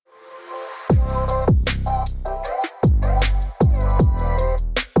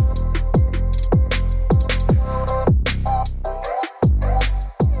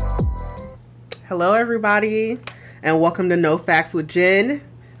Hello, everybody, and welcome to No Facts with Jen.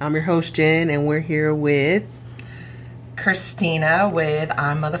 I'm your host, Jen, and we're here with... Christina with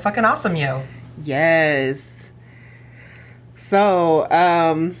I'm Motherfucking Awesome, Yo. Yes. So,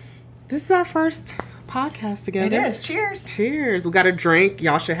 this is our first podcast together. It is. Cheers. Cheers. We got a drink.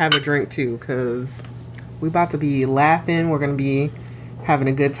 Y'all should have a drink, too, because we about to be laughing. We're going to be having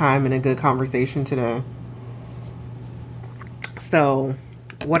a good time and a good conversation today. So,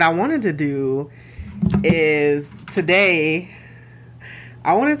 what I wanted to do is today,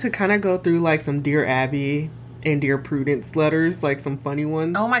 I wanted to kind of go through like some Dear Abby and Dear Prudence letters, like some funny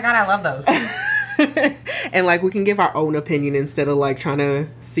ones. Oh my God, I love those. And like we can give our own opinion instead of like trying to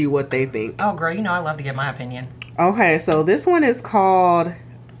see what they think. Oh girl, you know I love to give my opinion. Okay, so this one is called,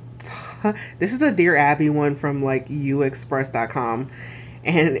 this is a Dear Abby one from like uexpress.com.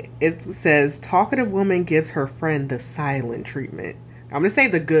 And it says, Talkative Woman Gives Her Friend the Silent Treatment. I'm going to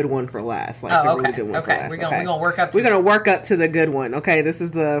save the good one for last. Like the really good one for last. We're going to work up to We're going to work up to the good one. Okay, this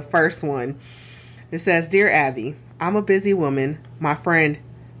is the first one. It says, Dear Abby, I'm a busy woman. My friend,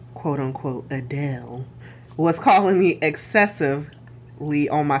 quote unquote, Adele, was calling me excessively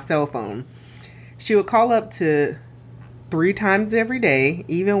on my cell phone. She would call up to 3 times every day,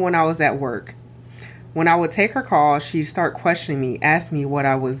 even when I was at work. When I would take her call, she'd start questioning me, ask me what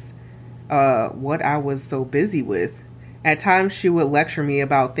I was so busy with. At times, she would lecture me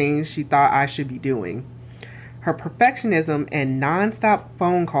about things she thought I should be doing. Her perfectionism and nonstop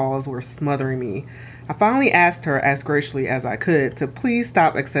phone calls were smothering me. I finally asked her as graciously as I could to please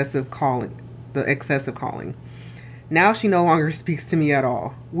stop the excessive calling. Now she no longer speaks to me at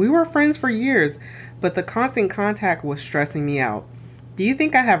all. We were friends for years, but the constant contact was stressing me out. Do you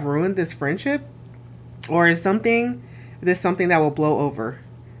think I have ruined this friendship? Or is this something that will blow over?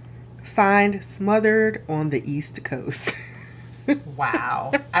 Signed, Smothered on the East Coast.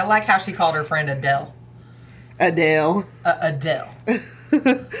 Wow. I like how she called her friend Adele. Adele. Adele.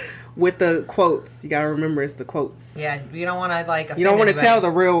 With the quotes. You gotta remember it's the quotes. Yeah, you don't want to like you don't want to tell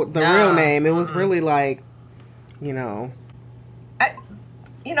the real name. It was really like, you know.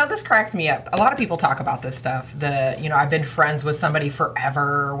 This cracks me up. A lot of people talk about this stuff. I've been friends with somebody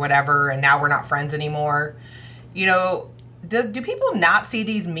forever or whatever, and now we're not friends anymore. Do people not see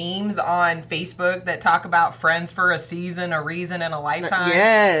these memes on Facebook that talk about friends for a season, a reason, and a lifetime?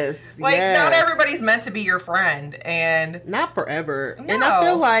 Yes. Not everybody's meant to be your friend. And not forever. No. And I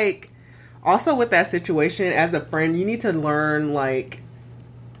feel like, also with that situation, as a friend, you need to learn, like,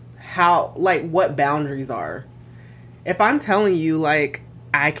 how, like, what boundaries are. If I'm telling you, like,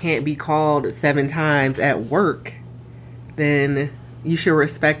 I can't be called 7 times at work, then you should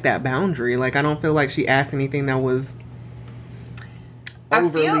respect that boundary. Like, I don't feel like she asked anything that was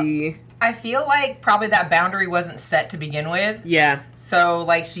overly... I feel like probably that boundary wasn't set to begin with. Yeah. So,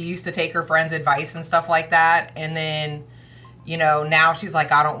 like, she used to take her friend's advice and stuff like that, and then, now she's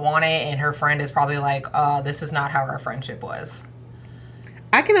like, I don't want it, and her friend is probably like, this is not how our friendship was.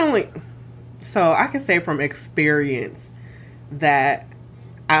 I can say from experience that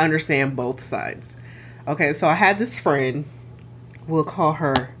I understand both sides. Okay, so I had this friend, we'll call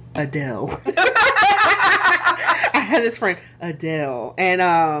her Adele. I had this friend, Adele,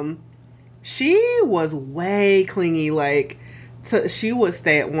 and she was way clingy. Like, she would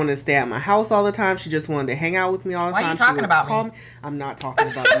want to stay at my house all the time. She just wanted to hang out with me all the time. Why are you talking about me? I'm not talking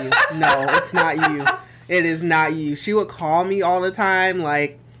about you. No, it's not you. It is not you. She would call me all the time,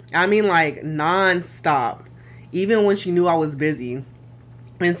 like nonstop, even when she knew I was busy.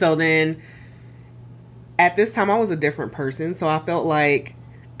 And so then, at this time, I was a different person, so I felt like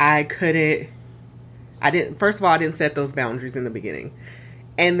first of all, I didn't set those boundaries in the beginning.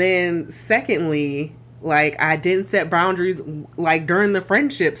 And then, secondly, like, I didn't set boundaries, like, during the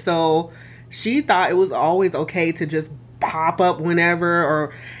friendship, so she thought it was always okay to just pop up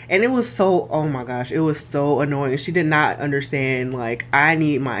whenever, and it was so, oh my gosh, it was so annoying. She did not understand, like, I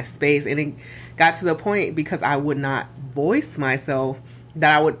need my space, and it got to the point, because I would not voice myself,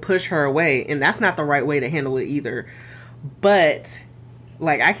 that I would push her away, and that's not the right way to handle it either. But,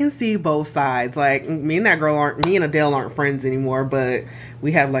 like, I can see both sides. Like, me and Adele aren't friends anymore, but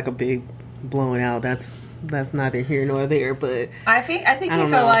we had, like, a big blowing out. That's neither here nor there, but I feel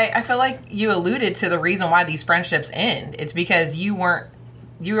like you alluded to the reason why these friendships end. It's because you were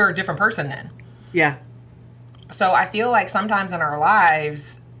a different person then. Yeah. So I feel like sometimes in our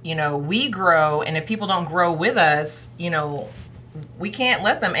lives, we grow, and if people don't grow with us, we can't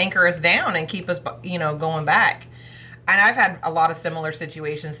let them anchor us down and keep us, going back. And I've had a lot of similar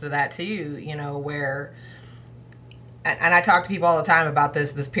situations to that too, where, and I talk to people all the time about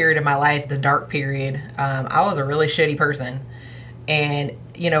this period of my life, the dark period. I was a really shitty person. And,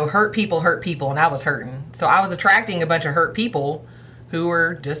 hurt people, and I was hurting. So I was attracting a bunch of hurt people who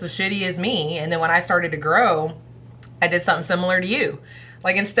were just as shitty as me. And then when I started to grow, I did something similar to you.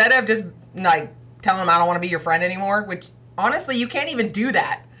 Like, instead of just, like, telling them I don't want to be your friend anymore, which, honestly, you can't even do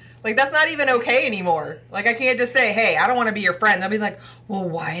that. Like, that's not even okay anymore. Like, I can't just say, hey, I don't want to be your friend. They'll be like, well,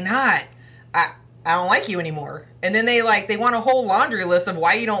 why not? I don't like you anymore. And then they want a whole laundry list of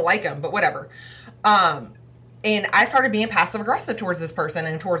why you don't like them, but whatever. And I started being passive aggressive towards this person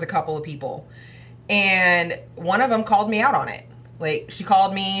and towards a couple of people. And one of them called me out on it. Like, she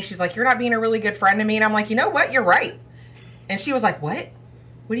called me. She's like, you're not being a really good friend to me. And I'm like, you know what? You're right. And she was like, what?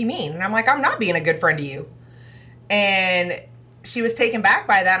 What do you mean? And I'm like, I'm not being a good friend to you. And she was taken back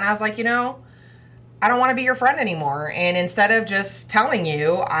by that. And I was like, I don't want to be your friend anymore. And instead of just telling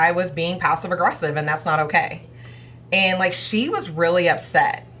you, I was being passive aggressive, and that's not okay. And, like, she was really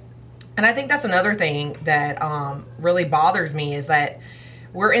upset. And I think that's another thing that really bothers me is that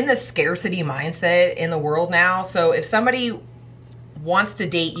we're in this scarcity mindset in the world now. So if somebody wants to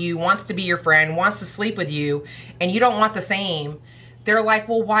date you, wants to be your friend, wants to sleep with you, and you don't want the same, they're like,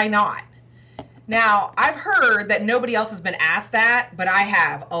 well, why not? Now, I've heard that nobody else has been asked that, but I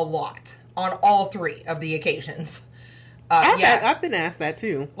have a lot on all 3 of the occasions. I've been asked that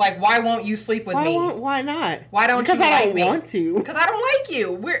too. Like, why won't you sleep with me? Why not? Why don't you like me? Because I don't want to. Because I don't like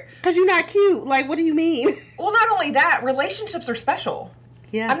you. Because you're not cute. Like, what do you mean? Well, not only that, relationships are special.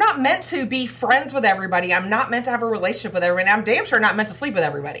 Yeah. I'm not meant to be friends with everybody. I'm not meant to have a relationship with everybody. I'm damn sure not meant to sleep with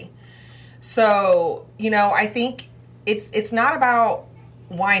everybody. So, I think it's not about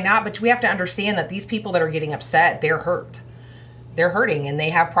why not, but we have to understand that these people that are getting upset, they're hurt. They're hurting and they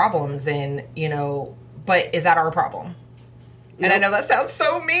have problems and, but is that our problem? And Nope. I know that sounds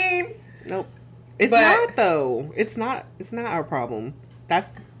so mean. Nope. It's not, though. It's not our problem. That's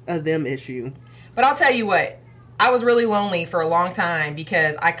a them issue. But I'll tell you what. I was really lonely for a long time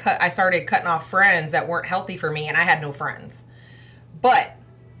because I started cutting off friends that weren't healthy for me, and I had no friends. But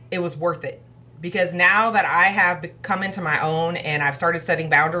it was worth it. Because now that I have come into my own and I've started setting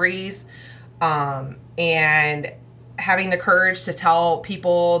boundaries and having the courage to tell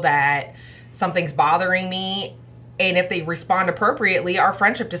people that something's bothering me, and if they respond appropriately, our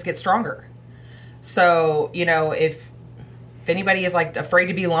friendship just gets stronger. So, if anybody is like afraid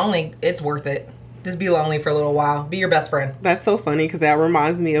to be lonely, it's worth it. Just be lonely for a little while. Be your best friend. That's so funny because that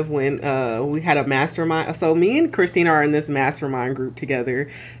reminds me of when we had a mastermind. So me and Christina are in this mastermind group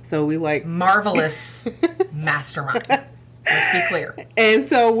together. So we marvelous mastermind. Let's be clear. And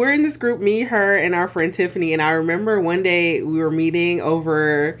so we're in this group, me, her, and our friend Tiffany. And I remember one day we were meeting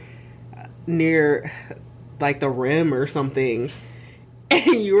over near like the Rim or something.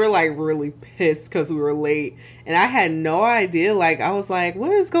 And you were like really pissed because we were late. And I had no idea. Like, I was like,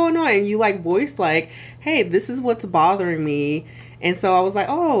 what is going on? And you like voiced like, hey, this is what's bothering me. And so I was like,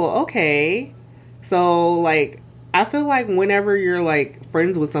 oh, okay. So like, I feel like whenever you're like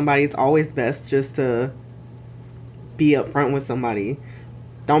friends with somebody, it's always best just to be upfront with somebody.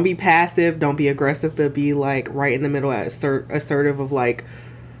 Don't be passive. Don't be aggressive, but be like right in the middle, assertive of like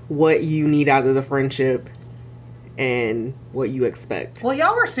what you need out of the friendship and what you expect. Well,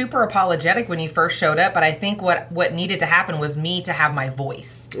 y'all were super apologetic when you first showed up, but I think what needed to happen was me to have my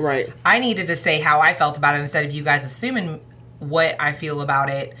voice. Right. I needed to say how I felt about it instead of you guys assuming what I feel about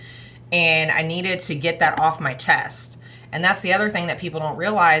it. And I needed to get that off my chest. And that's the other thing that people don't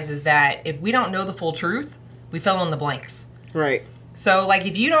realize is that if we don't know the full truth, we fill in the blanks. Right. So, like,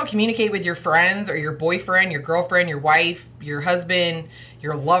 if you don't communicate with your friends or your boyfriend, your girlfriend, your wife, your husband,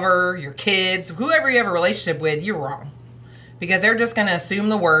 your lover, your kids, whoever you have a relationship with, you're wrong. Because they're just going to assume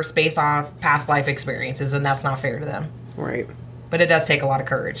the worst based on past life experiences, and that's not fair to them. Right. But it does take a lot of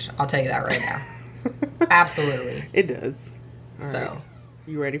courage. I'll tell you that right now. Absolutely. It does. All so. Right.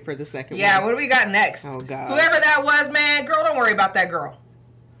 You ready for the second one? Yeah, what do we got next? Oh, God. Whoever that was, man, girl, don't worry about that girl.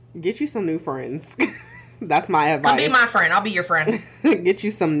 Get you some new friends. That's my advice. Come be my friend. I'll be your friend. Get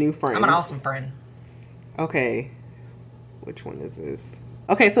you some new friends. I'm an awesome friend. Okay. Which one is this?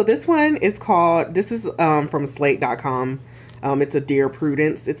 Okay, so this one is called, this is from slate.com. It's a Dear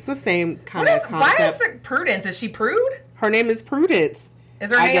Prudence. It's the same kind of concept. Why is it Prudence? Is she prude? Her name is Prudence. Is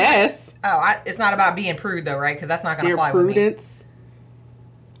her name? I guess. It's not about being prude, though, right? Because that's not going to fly Prudence. with me. Prudence.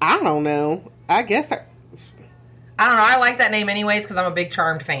 I don't know. I guess. I don't know. I like that name anyways because I'm a big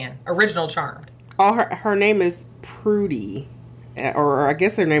Charmed fan. Original Charmed. Oh, her name is Prudy. Or I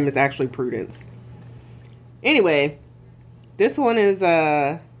guess her name is actually Prudence. Anyway, this one is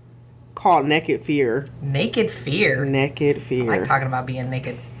called Naked Fear. Naked Fear? Naked Fear. I like talking about being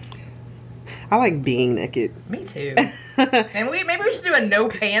naked. I like being naked. Me too. And maybe we should do a no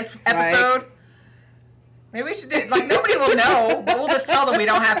pants episode. Maybe we should do, like, nobody will know, but we'll just tell them we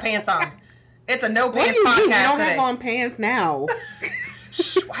don't have pants on. It's a no pants podcast You don't today. have on pants now.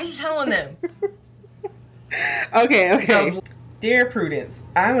 Shh, why are you telling them? Okay. Dear Prudence,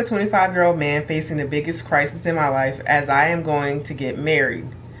 I'm a 25-year-old man facing the biggest crisis in my life as I am going to get married.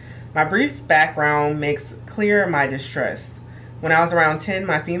 My brief background makes clear my distress. When I was around 10,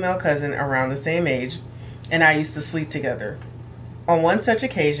 my female cousin, around the same age, and I used to sleep together. On one such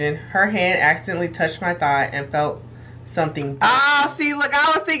occasion, her hand accidentally touched my thigh and felt something. Oh, see, look,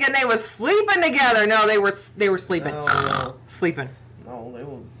 I was thinking they were sleeping together. No, they were sleeping. No. Sleeping. No, they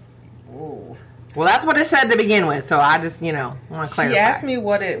was. Ooh. Well, that's what it said to begin with, so I just, want to clarify. She asked me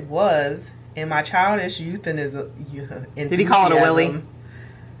what it was, and my childish enthusiasm. Did he call it a willy?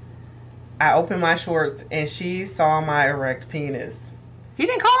 I opened my shorts, and she saw my erect penis. He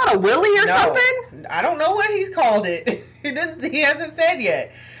didn't call it a willy or something? I don't know what he called it. He hasn't said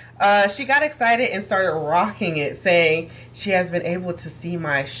yet. She got excited and started rocking it, saying she has been able to see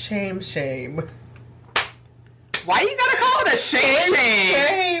my shame. Why you gotta call it a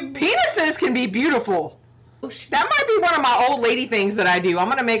shame? Penises can be beautiful. That might be one of my old lady things that I do. I'm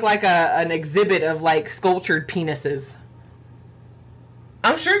gonna make like an exhibit of like sculptured penises.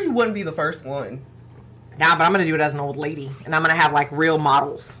 I'm sure you wouldn't be the first one. Nah, but I'm gonna do it as an old lady, and I'm gonna have like real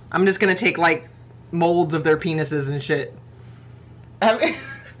models. I'm just gonna take like molds of their penises and shit.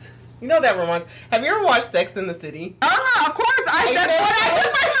 You know that reminds. Have you ever watched Sex in the City? Of course. That's what I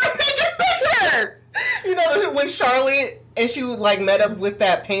did my first naked picture. You know when Charlotte and she like met up with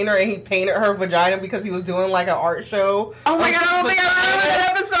that painter and he painted her vagina because he was doing like an art show. Oh my god! I don't think I remember that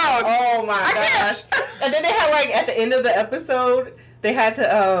episode. Oh my gosh! And then they had like at the end of the episode they had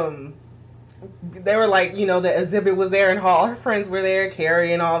to they were like, the exhibit was there and all her friends were there,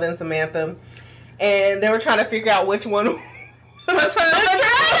 Carrie and all them, Samantha, and they were trying to figure out which one was her.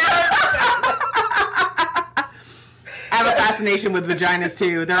 I have a fascination with vaginas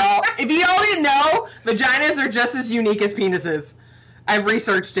too. They're all, if you all didn't know, vaginas are just as unique as penises. I've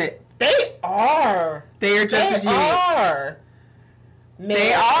researched it. They are. They are just as unique.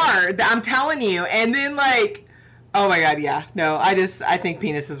 They are. I'm telling you. And then like, oh my god, yeah. No, I think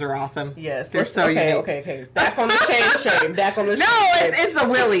penises are awesome. Yes. They're so unique. Okay. Back on the shame. Back on the shame. No, it's the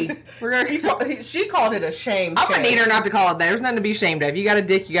willy. She called it a shame. I'm gonna need her not to call it that. There's nothing to be ashamed of. You got a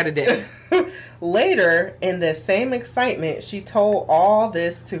dick, you got a dick. Later, in the same excitement, she told all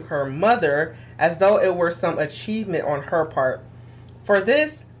this to her mother as though it were some achievement on her part. For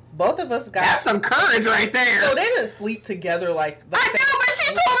this, both of us got... That's some courage right there. So they didn't sleep together like... I know, but she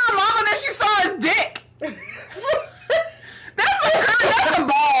told her mama that she saw his dick. That's some courage. That's some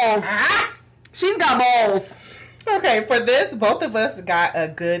balls. She's got balls. Okay, for this, both of us got a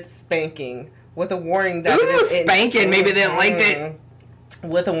good spanking with a warning that... Spanking. Maybe they liked it.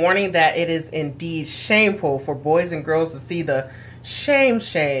 With a warning that it is indeed shameful for boys and girls to see the shame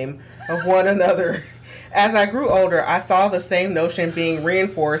of one another. As I grew older, I saw the same notion being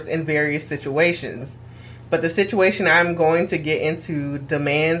reinforced in various situations. But the situation I'm going to get into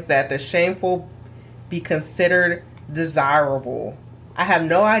demands that the shameful be considered desirable. I have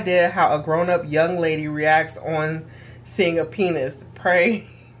no idea how a grown-up young lady reacts on seeing a penis. Pray.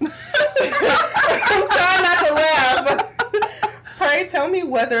 I'm trying not to laugh. Pray tell me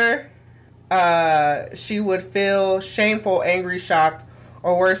whether she would feel shameful, angry, shocked,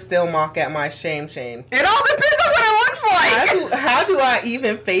 or worse still, mock at my shame. It all depends on what it looks like. How do I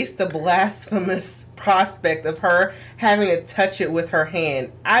even face the blasphemous prospect of her having to touch it with her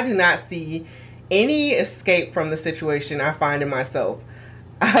hand? I do not see any escape from the situation I find in myself.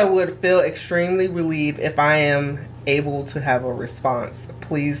 I would feel extremely relieved if I am able to have a response.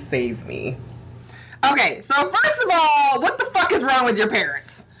 Please save me. Okay, so first of all, what the fuck is wrong with your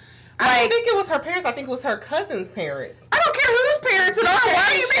parents? I don't think it was her parents. I think it was her cousin's parents. I don't care whose parents it are. Why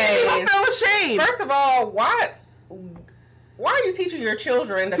are you making people feel ashamed? First of all, why are you teaching your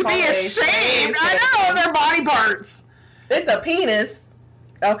children to be ashamed? I know, their body parts. It's a penis,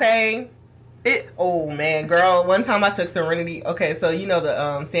 okay? Oh man, girl! One time I took Serenity. Okay, so you know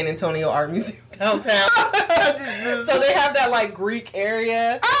the San Antonio Art Museum downtown. So they have that like Greek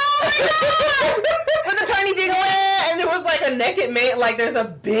area. Oh my god! With a tiny dingling, and there was like a naked man. Like there's a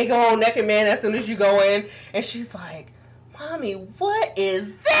big old naked man as soon as you go in, and she's like, "Mommy, what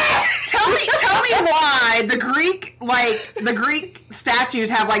is that?" Tell me why the Greek statues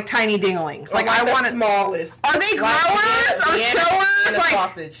have like tiny dinglings. Like I want smallest. Are they growers or showers? Like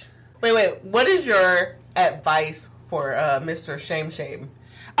sausage. Wait. What is your advice for Mr. Shame?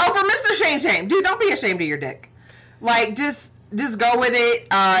 Oh, for Mr. Shame. Dude, don't be ashamed of your dick. Like, just Just go with it.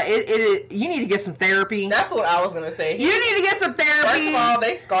 You need to get some therapy. That's what I was gonna say. You need to get some therapy. First of all,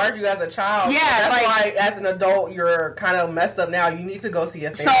 they scarred you as a child. Yeah, so that's why as an adult you're kind of messed up now. You need to go see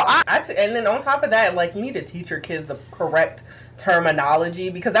a therapist. And then on top of that, like, you need to teach your kids the correct terminology,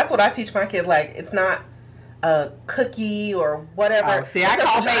 because that's what I teach my kids. Like, it's not a cookie or whatever. I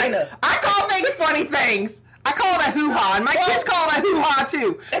call things funny things. I call it a hoo-ha, and my kids call it a hoo-ha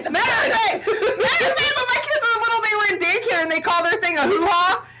too. It's a matter of fact, when my kids were little, they were in daycare, and they called their thing a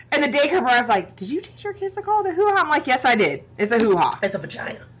hoo-ha, and the daycare provider's like, did you teach your kids to call it a hoo-ha? I'm like, yes, I did. It's a hoo-ha. It's a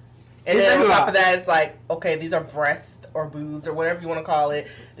vagina. And then on top of that, it's like, okay, these are breasts or boobs or whatever you want to call it.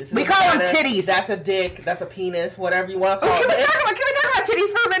 We call them titties. That's a dick. That's a penis. Whatever you want to call it. Can we talk about titties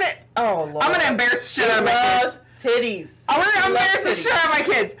for a minute? Oh, Lord. I'm going to embarrass the shit out of my kids. Titties. I'm going to embarrass the shit out of my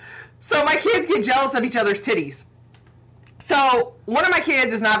kids. So my kids get jealous of each other's titties. So one of my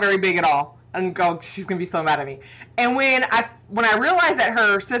kids is not very big at all. And she's going to be so mad at me. And when I realized that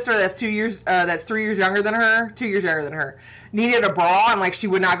her sister that's 3 years younger than her, needed a bra, and like she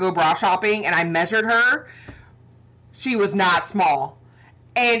would not go bra shopping, and I measured her, she was not small.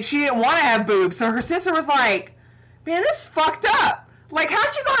 And she didn't want to have boobs. So her sister was like, man, this is fucked up. Like,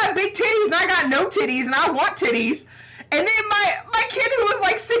 how's she gonna have big titties and I got no titties and I want titties? And then my kid, who was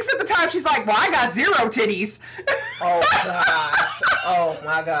like 6 at the time, she's like, well, I got 0 titties. Oh, gosh. Oh,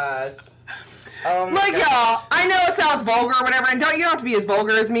 my gosh. Oh, my Look, y'all, I know it sounds vulgar or whatever, and you don't have to be as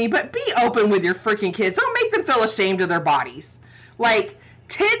vulgar as me, but be open with your freaking kids. Don't make them feel ashamed of their bodies. Like,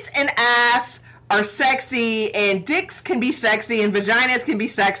 tits and ass are sexy, and dicks can be sexy, and vaginas can be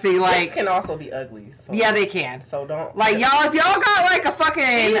sexy. Like, dicks can also be ugly. So, yeah, they can. So don't. Like, y'all, if y'all got like a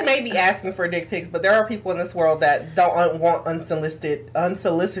fucking. You may be asking for dick pics, but there are people in this world that don't want unsolicited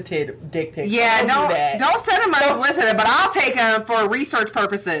dick pics. Yeah, don't send them unsolicited, but I'll take them for research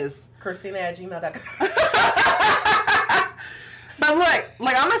purposes. Christina@gmail.com. But look,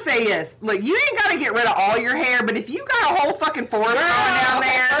 I'm gonna say this. Look, you ain't gotta get rid of all your hair, but if you got a whole fucking forest growing down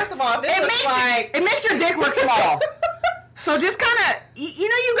there, first of all, it makes your dick look small. So just kind of,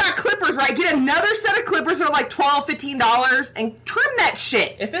 you got clippers, right? Get another set of clippers that are like $12, $15 and trim that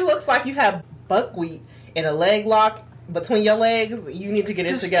shit. If it looks like you have buckwheat in a leg lock between your legs, you need to get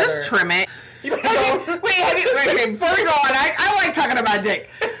it together. Just trim it. Wait, before we go on, I like talking about dick.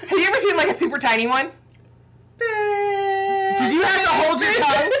 Have you ever seen like a super tiny one? Did you have to hold your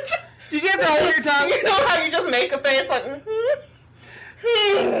tongue? Did you have to hold your tongue? You know how you just make a face like, I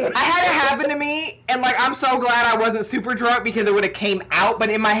had it happen to me, and like, I'm so glad I wasn't super drunk because it would have came out, but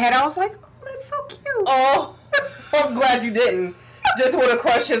in my head I was like, oh, that's so cute. Oh, I'm glad you didn't. Just want to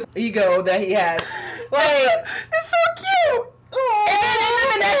crush his ego that he has. Like, it's so cute. And then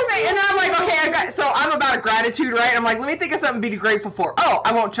the next thing, and then I'm like, okay, I'm about a gratitude, right? I'm like, let me think of something to be grateful for. Oh,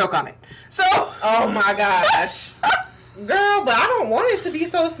 I won't choke on it. So. Oh my gosh. Girl, but I don't want it to be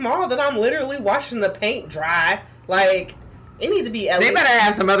so small that I'm literally watching the paint dry. Like, it needs to be at least. They better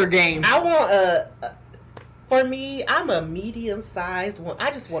have some other game. I want for me, I'm a medium-sized one.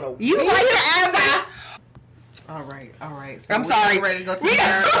 I just want a. You like the average. All right. So I'm sorry. Ready to go to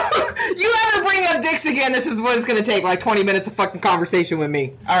You ever bring up dicks again, this is what it's going to take, like 20 minutes of fucking conversation with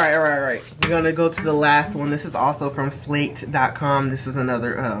me. All right. We're going to go to the last one. This is also from Slate.com. This is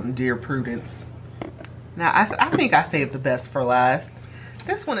another Dear Prudence. Now, I think I saved the best for last.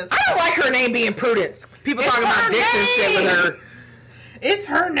 This one is... I don't like her name being Prudence. People talking about dicks and shit with her. It's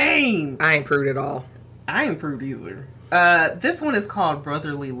her name. I ain't prude at all. I ain't prude either. This one is called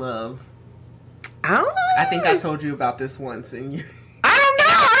Brotherly Love. I think I told you about this once, and you. I don't know.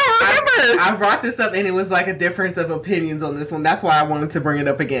 I don't remember. I brought this up, and it was like a difference of opinions on this one. That's why I wanted to bring it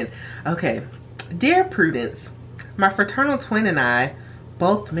up again. Okay, Dear Prudence, my fraternal twin and I,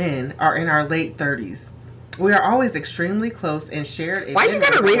 both men, are in our late 30s. We are always extremely close and shared. Why you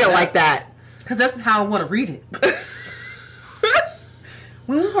gotta read it like that? Because that's how I want to read it.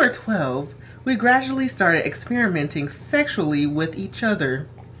 When we were 12, we gradually started experimenting sexually with each other.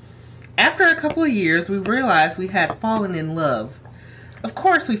 After a couple of years, we realized we had fallen in love. Of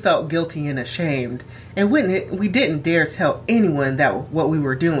course, we felt guilty and ashamed, and we didn't dare tell anyone what we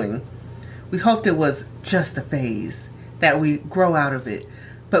were doing. We hoped it was just a phase, that we'd grow out of it,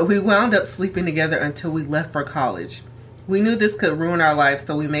 but we wound up sleeping together until we left for college. We knew this could ruin our lives,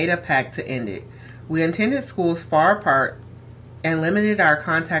 so we made a pact to end it. We attended schools far apart and limited our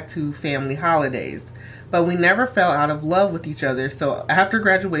contact to family holidays. But we never fell out of love with each other, so after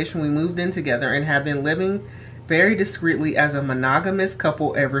graduation we moved in together and have been living very discreetly as a monogamous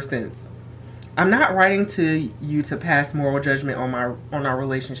couple ever since. I'm not writing to you to pass moral judgment on our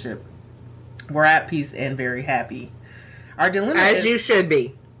relationship. We're at peace and very happy. Our dilemma As you should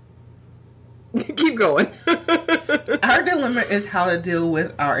be. Keep going. Our dilemma is how to deal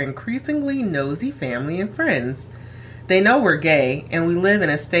with our increasingly nosy family and friends. They know we're gay, and we live in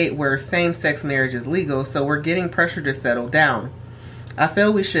a state where same-sex marriage is legal, so we're getting pressure to settle down. I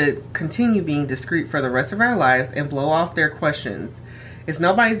feel we should continue being discreet for the rest of our lives and blow off their questions. It's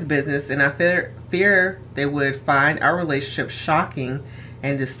nobody's business, and I fear they would find our relationship shocking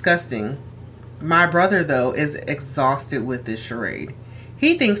and disgusting. My brother, though, is exhausted with this charade.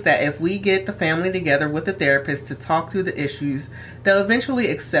 He thinks that if we get the family together with a therapist to talk through the issues, they'll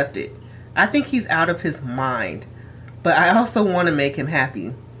eventually accept it. I think he's out of his mind, but I also want to make him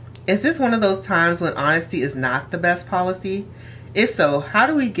happy. Is this one of those times when honesty is not the best policy? If so, how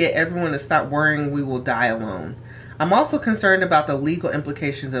do we get everyone to stop worrying we will die alone? I'm also concerned about the legal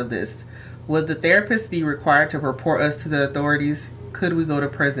implications of this. Would the therapist be required to report us to the authorities? Could we go to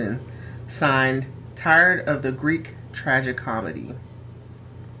prison? Signed, Tired of the Greek Tragic Comedy.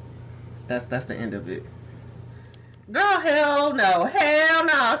 That's the end of it. Girl, hell no. Hell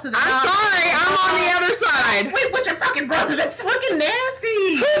no. I'm sorry. I'm on the other side. Sleep with your fucking brother. That's fucking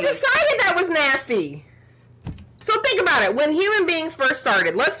nasty. Who decided that was nasty? So think about it. When human beings first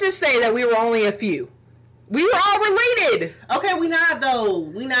started, let's just say that we were only a few. We were all related. Okay, we not though.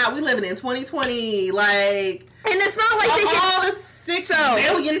 We not. We living in 2020. Like, and it's not like they all the 6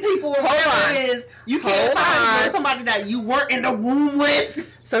 billion people or whatever it is. You can't find somebody that you weren't in the womb with.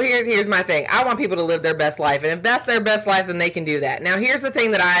 So here's my thing. I want people to live their best life, and if that's their best life, then they can do that. Now, here's the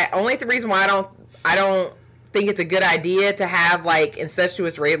thing that the reason why I don't think it's a good idea to have like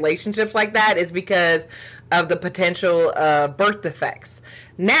incestuous relationships like that is because of the potential birth defects.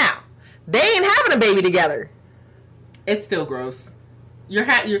 Now, they ain't having a baby together. It's still gross. And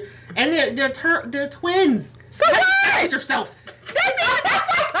they're twins. So what? Yourself. That's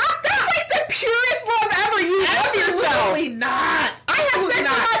like the purest love ever. You love yourself. Absolutely not. I have sex with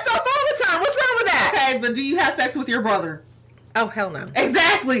myself all the time. What's wrong with that? Okay, but do you have sex with your brother? Oh, hell no.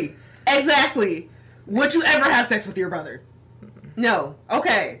 Exactly. Would you ever have sex with your brother? No.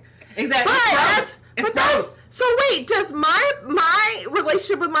 Okay. Exactly. It's gross. So wait, does my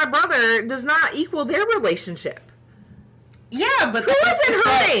relationship with my brother does not equal their relationship? Yeah, but who is it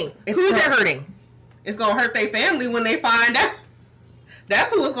hurting? Who is it hurting? It's gonna hurt their family when they find out.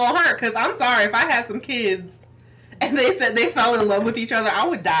 That's who it's gonna hurt. Because I'm sorry, if I had some kids and they said they fell in love with each other, I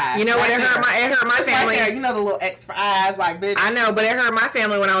would die. You know what? It hurt my family. Right, you know the little X for eyes, like bitch. I know, but it hurt my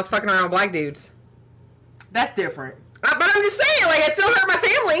family when I was fucking around with black dudes. That's different. But I'm just saying, like, it still hurt my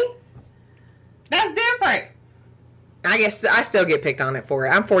family. That's different. I guess I still get picked on it for it.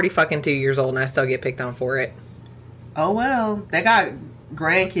 I'm 42 years old and I still get picked on for it. Oh well, they got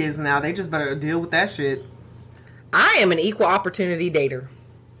grandkids now. They just better deal with that shit. I am an equal opportunity dater.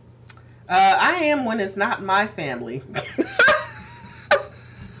 I am when it's not my family.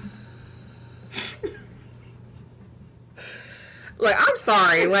 Like, I'm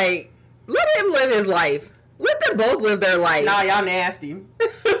sorry. Like, let him live his life. Let them both live their life. Nah, y'all nasty.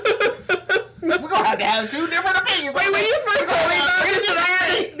 We're gonna have to have 2 different opinions. Wait, when you first told me about this, did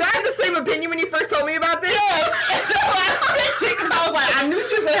I have the same opinion when you first told me about this? Yes. I was like, I knew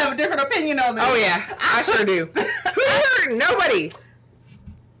she was gonna have a different opinion on this. Oh yeah, I sure do. Who hurt? Nobody.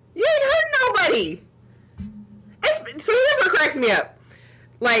 You ain't hurt nobody. So here's what cracks me up.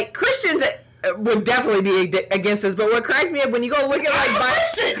 Like, Christians would definitely be against this, but what cracks me up when you go look at like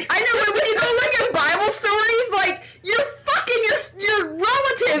Bible, I know, but when you go look at Bible stories, like, you're fucking your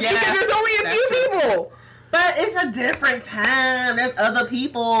relatives because there's only a few people. But it's a different time. There's other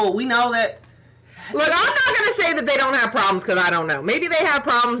people. We know that. Look, I'm not going to say that they don't have problems because I don't know. Maybe they have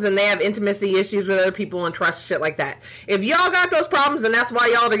problems and they have intimacy issues with other people and trust shit like that. If y'all got those problems and that's why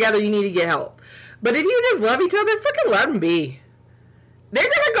y'all together, you need to get help. But if you just love each other, fucking let them be. They're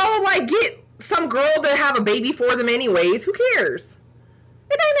going to go, like, get some girl to have a baby for them anyways. Who cares?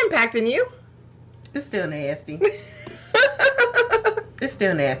 It ain't impacting you. It's still nasty. It's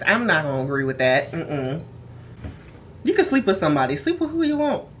still nasty. I'm not going to agree with that. You can sleep with somebody. Sleep with who you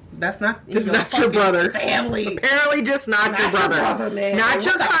want. That's not just not your brother. Family. Apparently, just not your brother. Man. Not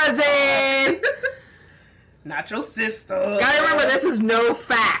your cousin. Not your sister. Gotta remember, this is no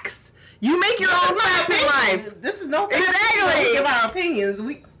facts. You make your own facts in life. This is no facts. Exactly. We give our opinions.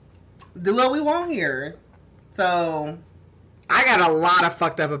 We do what we want here. So, I got a lot of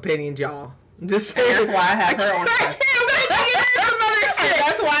fucked up opinions, y'all. Just saying. That's why I have her on here.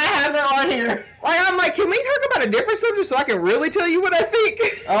 That's why I have her on here. Like, I'm like, can we talk about a different subject so I can really tell you what I think?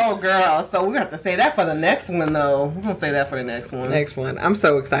 Oh, girl. So we're going to have to say that for the next one, though. We're going to say that for the next one. Next one. I'm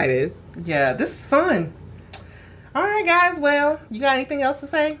so excited. Yeah, this is fun. All right, guys. Well, you got anything else to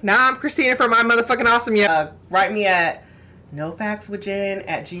say? Nah, I'm Christina from My Motherfucking Awesome. Write me at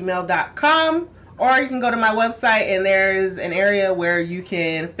nofactswithjen@gmail.com, or you can go to my website and there's an area where you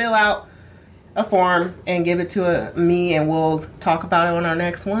can fill out a form and give it to me, and we'll talk about it on our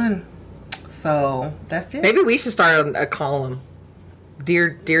next one. So that's it. Maybe we should start a column.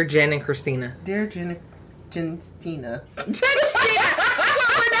 Dear Jen and Christina. Dear Jenstina. Jenstina! What,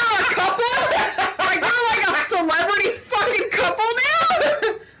 we're now a couple? Like, we're like a celebrity fucking couple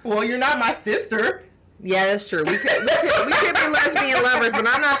now? Well, you're not my sister. Yeah, that's true. We could be lesbian lovers, but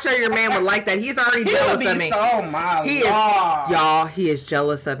I'm not sure your man would like that. He's already jealous of me. He is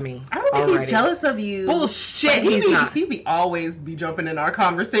jealous of me. I don't think he's jealous of you. Bullshit, he's not. He always be jumping in our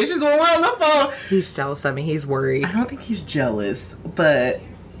conversations when we're on the phone. He's jealous of me. He's worried. I don't think he's jealous, but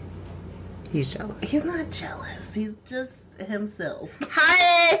he's jealous. He's not jealous. He's just himself.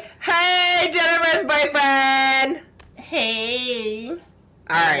 Hey, Jennifer's boyfriend. Hey.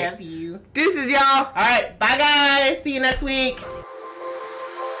 All right. I love you. Deuces, y'all. All right. Bye, guys. See you next week.